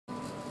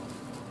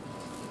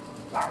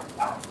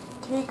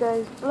Hey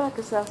guys, Black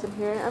Assassin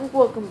here, and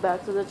welcome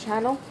back to the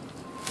channel.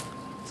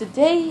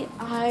 Today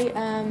I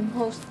am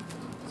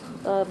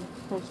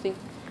hosting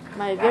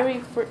my very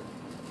first.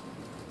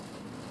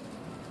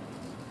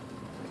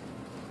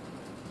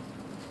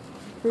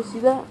 You see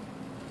that?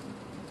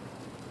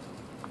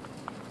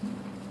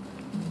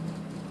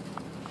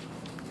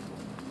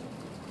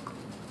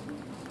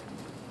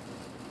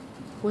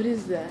 What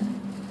is that?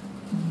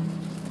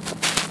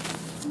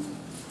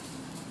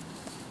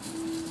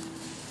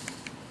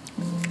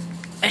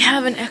 I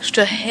have an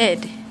extra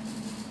head.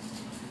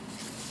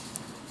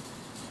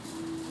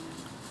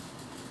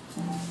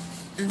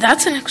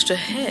 That's an extra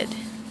head.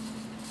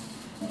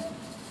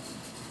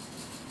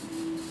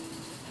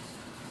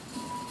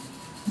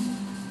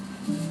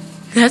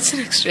 That's an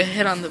extra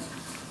head on the...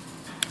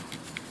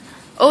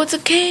 Oh, it's a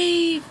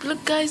cape!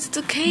 Look guys, it's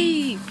a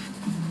cape!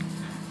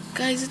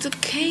 Guys, it's a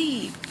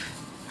cape!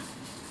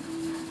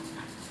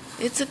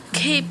 It's a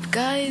cape,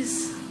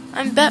 guys!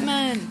 I'm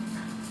Batman!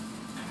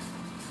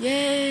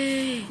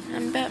 Yay!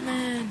 I'm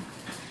Batman!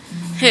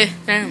 Heh,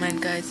 never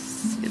mind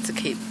guys, it's a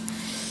cape.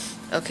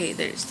 Okay,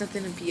 there's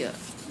nothing to be up.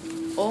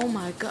 Oh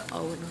my god,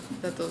 oh no,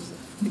 that was a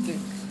freaking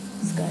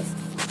sky.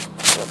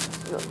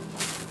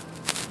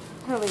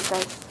 Hello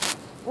guys,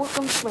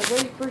 welcome to my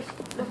very first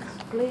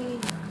Let's Play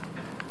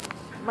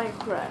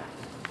Minecraft.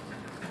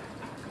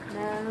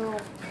 Now,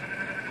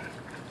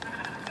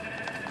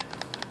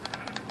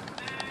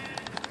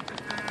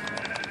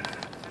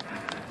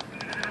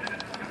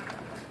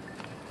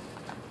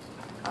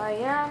 I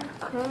am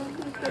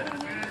currently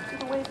getting used to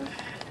the way this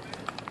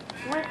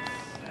works.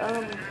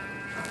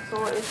 So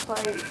if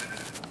I,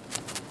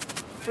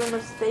 for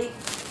mistake,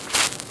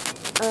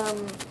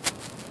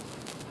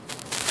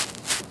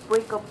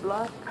 break a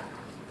block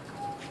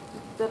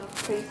instead of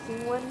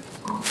tracing one,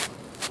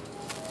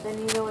 then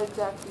you know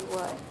exactly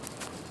why.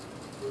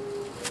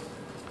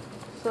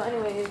 So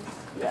anyways,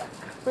 yeah.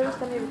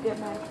 First I need to get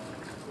my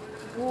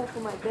wool for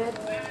my bed.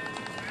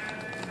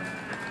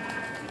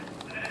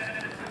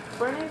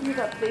 For any of you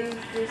that plays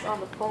this on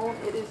the phone,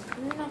 it is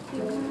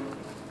nothing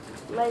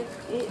like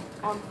it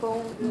on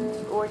phone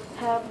or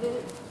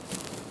tablet.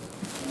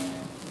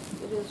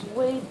 It is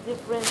way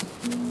different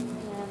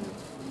and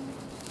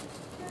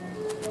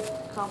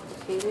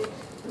complicated.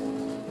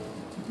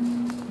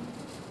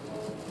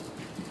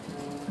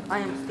 I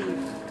am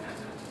Steve.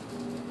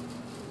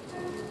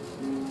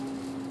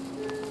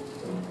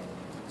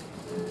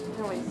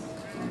 Anyways,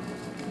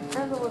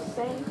 as I was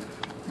saying,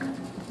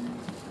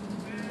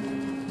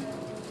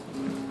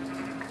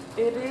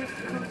 it is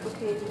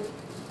complicated.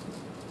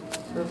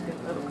 It does get a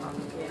little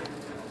complicated.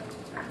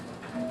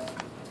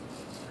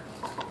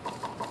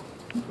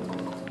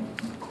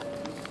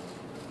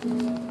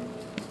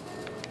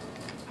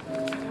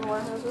 I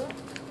have it,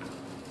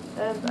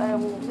 and I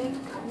will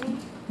make me.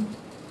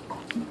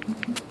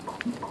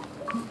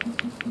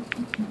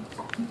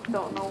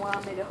 Don't know why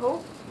I made a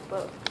hoe,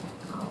 but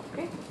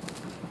okay.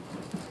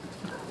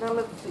 Now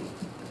let's see.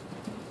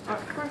 Our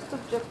first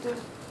objective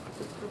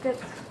is to get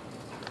food.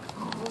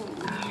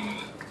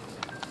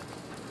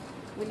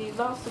 We need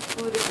lots of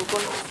food if we're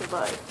going to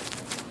survive.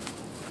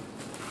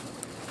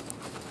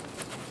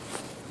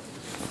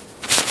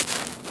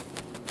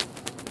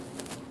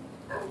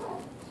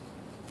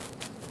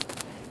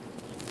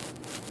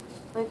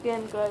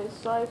 Again guys,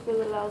 sorry for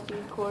the lousy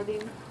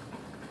recording.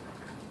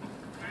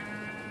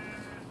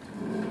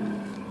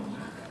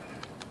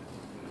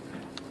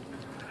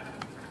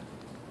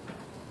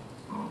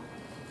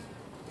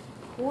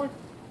 Poor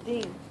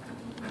thing.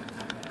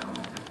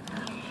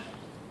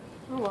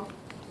 Oh well,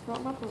 it's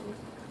not my problem.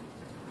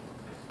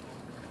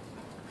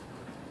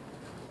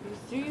 You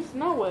serious?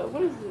 No way.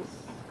 What is this?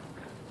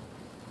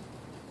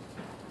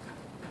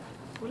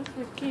 What is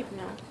my cape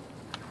now?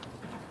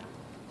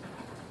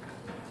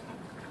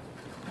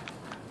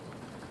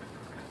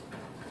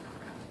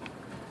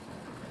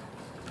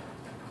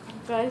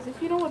 Guys,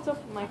 if you know what's up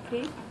with my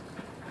cape,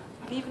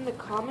 leave in the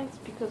comments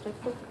because my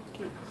fucking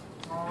cape,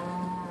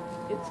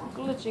 it's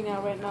glitching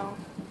out right now.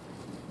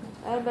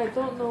 And I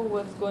don't know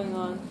what's going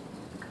on.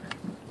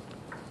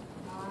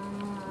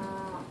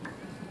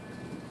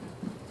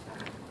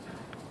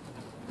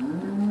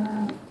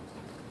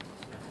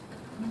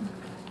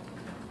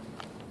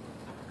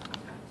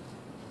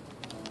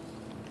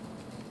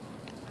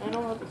 I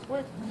know how this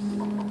works.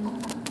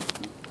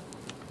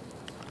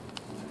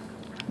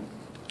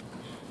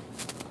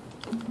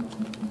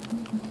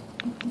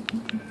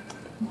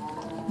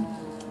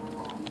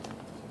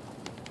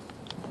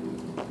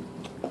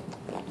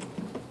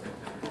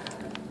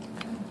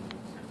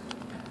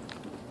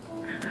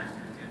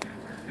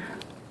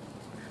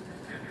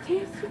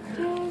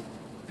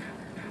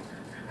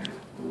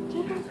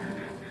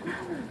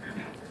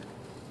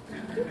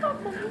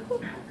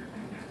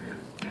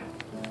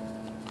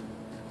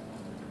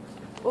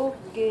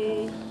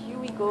 Okay, here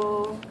we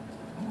go.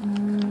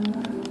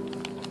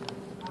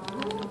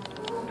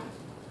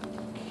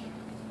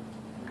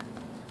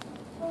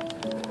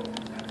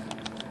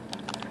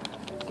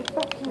 Get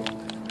back here.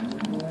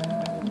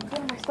 Get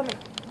in my stomach.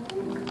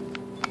 Here we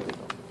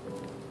go.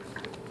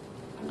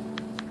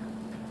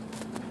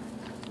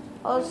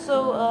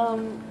 Also, I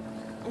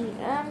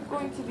am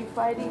going to be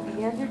fighting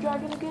the Ender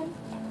Dragon again,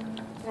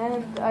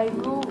 and I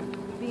will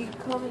be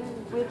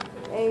coming with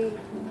a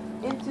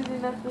Into the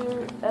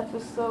Nether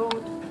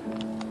episode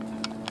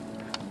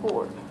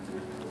 4.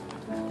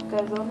 You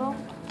guys don't know.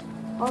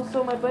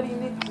 Also, my buddy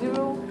Nick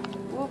Zero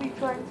will be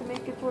trying to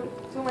make it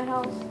to my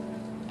house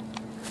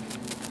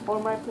or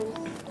my place,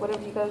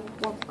 whatever you guys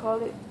want to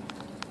call it.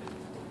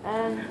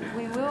 And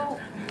we will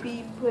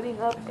be putting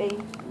up a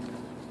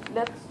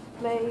Let's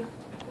Play,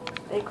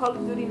 a Call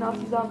of Duty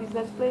Nazi Zombies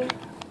Let's Play,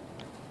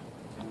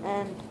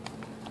 and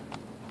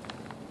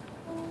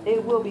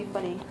it will be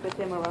funny with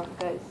him around,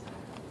 guys.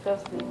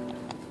 Trust me.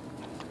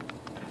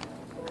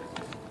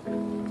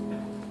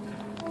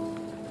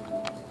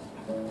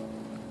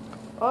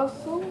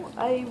 Also,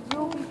 I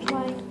will be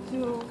trying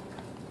to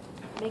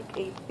make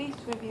a face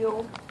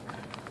reveal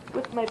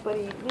with my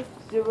buddy Nick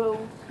Zero.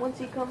 Once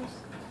he comes,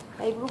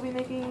 I will be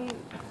making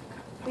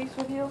a face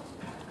reveal.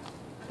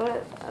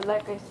 But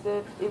like I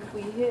said, if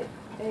we hit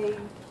a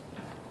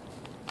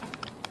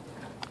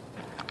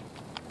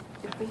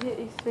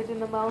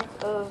certain amount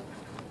of,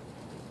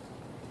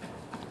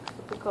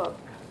 what's it called?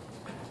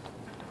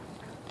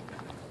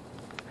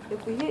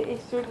 If we hit a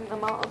certain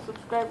amount of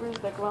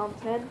subscribers, like around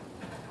 10,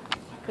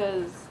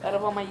 because out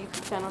of all my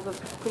YouTube channels, that's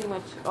pretty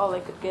much all I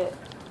could get.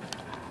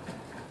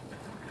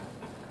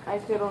 I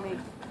could only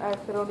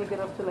get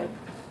up to like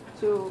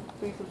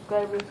 2-3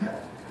 subscribers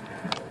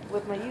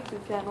with my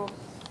YouTube channels.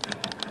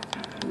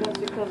 That's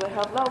because I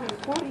have loud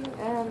recording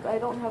and I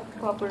don't have the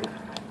proper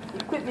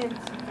equipment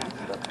and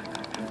stuff.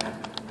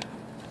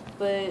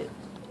 But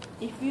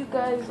if you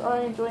guys are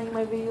enjoying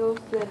my videos,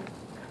 then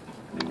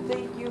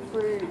thank you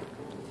for,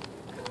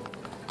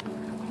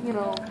 you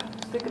know,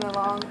 sticking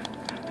along.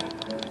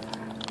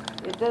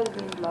 It does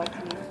mean a lot to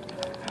me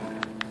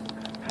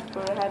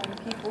for having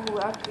people who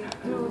actually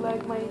do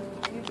like my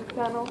YouTube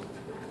channel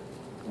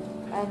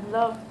and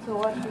love to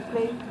watch me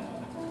play.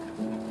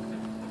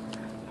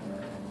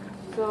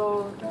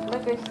 So,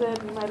 like I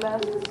said in my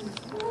last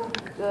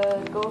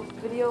ghost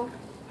video,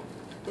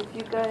 if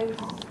you guys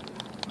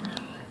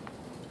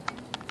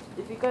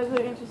are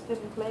interested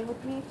in playing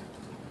with me,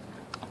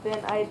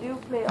 then I do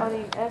play on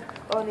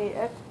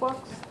a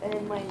Xbox,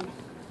 and my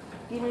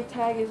gamer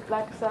tag is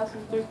Black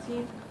Assassin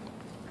 13.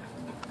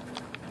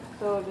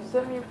 So just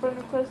send me a friend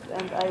request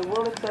and I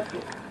will accept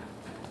it.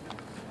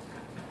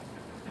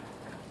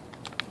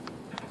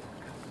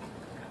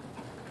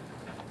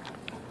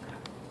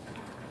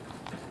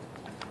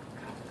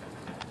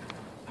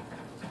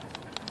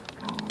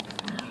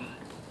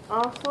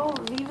 Also,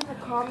 leave in the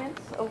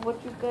comments of what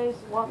you guys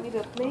want me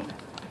to play,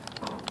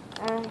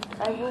 and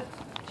I will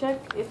check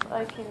if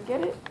I can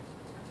get it.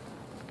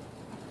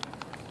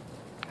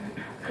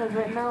 Because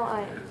right now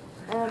I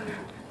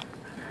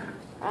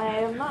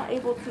am not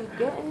able to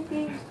get any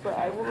games, but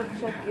I will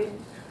check in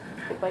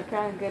if I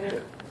can get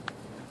it,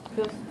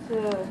 just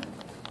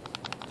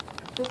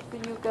for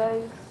you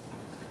guys.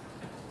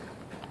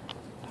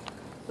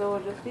 So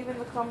just leave in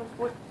the comments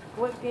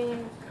what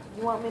game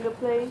you want me to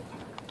play.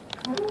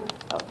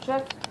 I'll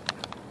check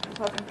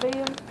if I can play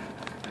them.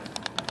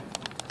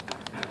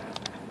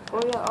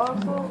 Oh yeah,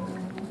 also,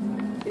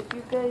 if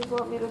you guys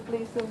want me to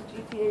play some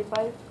GTA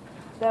 5,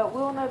 that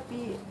will not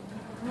be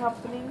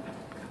happening.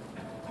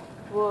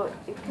 Well,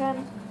 it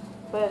can,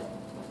 but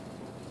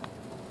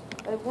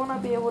I will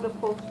not be able to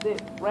post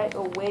it right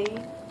away.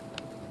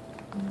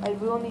 I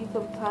will need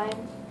some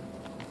time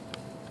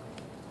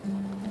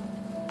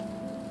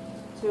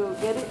to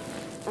get it,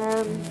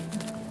 and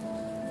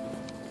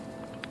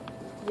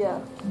yeah.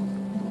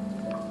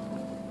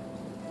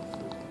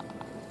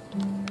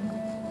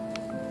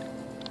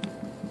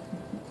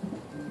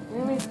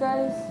 Anyways,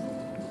 guys,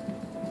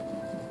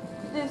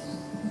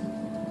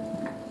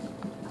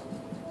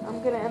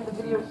 I'm gonna end the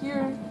video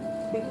here.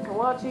 Thank you for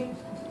watching.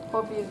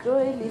 Hope you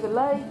enjoyed. Leave a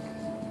like.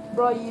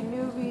 For all you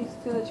newbies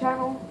to the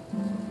channel,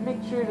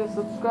 make sure to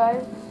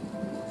subscribe.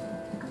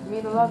 It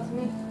means a lot to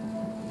me.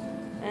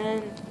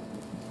 And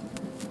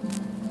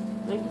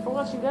thank you for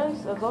watching,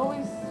 guys. As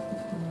always,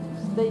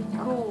 stay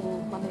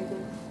cool, my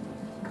niggas.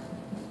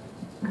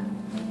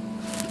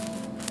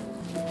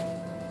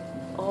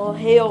 All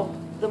hail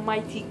the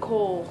mighty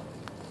Cole.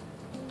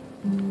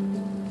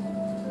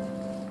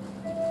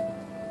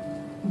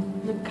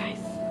 Look,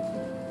 guys,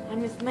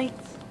 I'm his knight.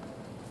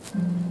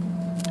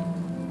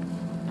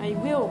 I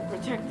will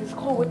protect this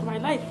Cole with my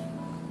life.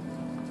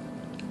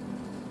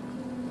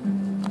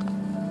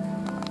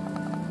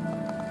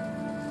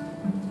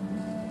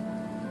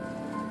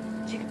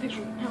 Take a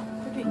picture now,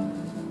 quickly.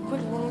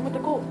 Quickly, run with the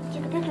Cole.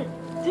 Take a picture.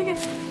 Take it.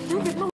 No.